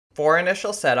For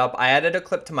initial setup, I added a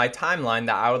clip to my timeline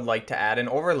that I would like to add an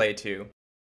overlay to.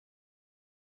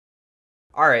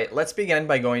 Alright, let's begin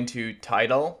by going to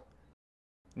Title,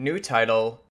 New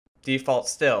Title, Default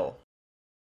Still.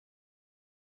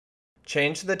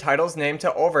 Change the title's name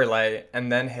to Overlay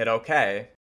and then hit OK.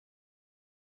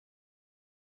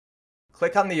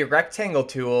 Click on the rectangle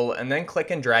tool and then click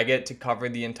and drag it to cover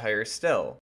the entire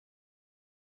still.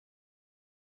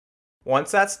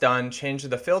 Once that's done, change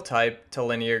the fill type to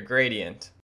linear gradient.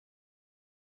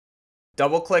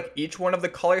 Double-click each one of the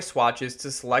color swatches to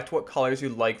select what colors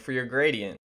you'd like for your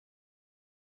gradient.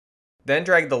 Then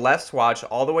drag the left swatch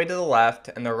all the way to the left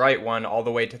and the right one all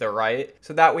the way to the right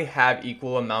so that we have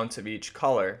equal amounts of each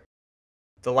color.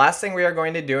 The last thing we are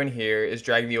going to do in here is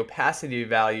drag the opacity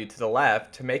value to the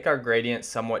left to make our gradient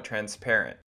somewhat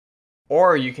transparent.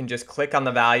 Or you can just click on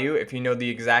the value if you know the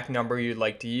exact number you'd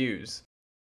like to use.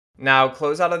 Now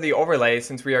close out of the overlay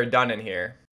since we are done in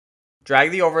here.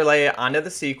 Drag the overlay onto the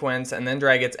sequence and then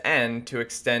drag its end to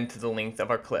extend to the length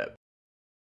of our clip.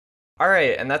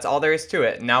 Alright, and that's all there is to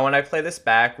it. Now when I play this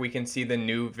back, we can see the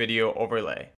new video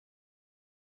overlay.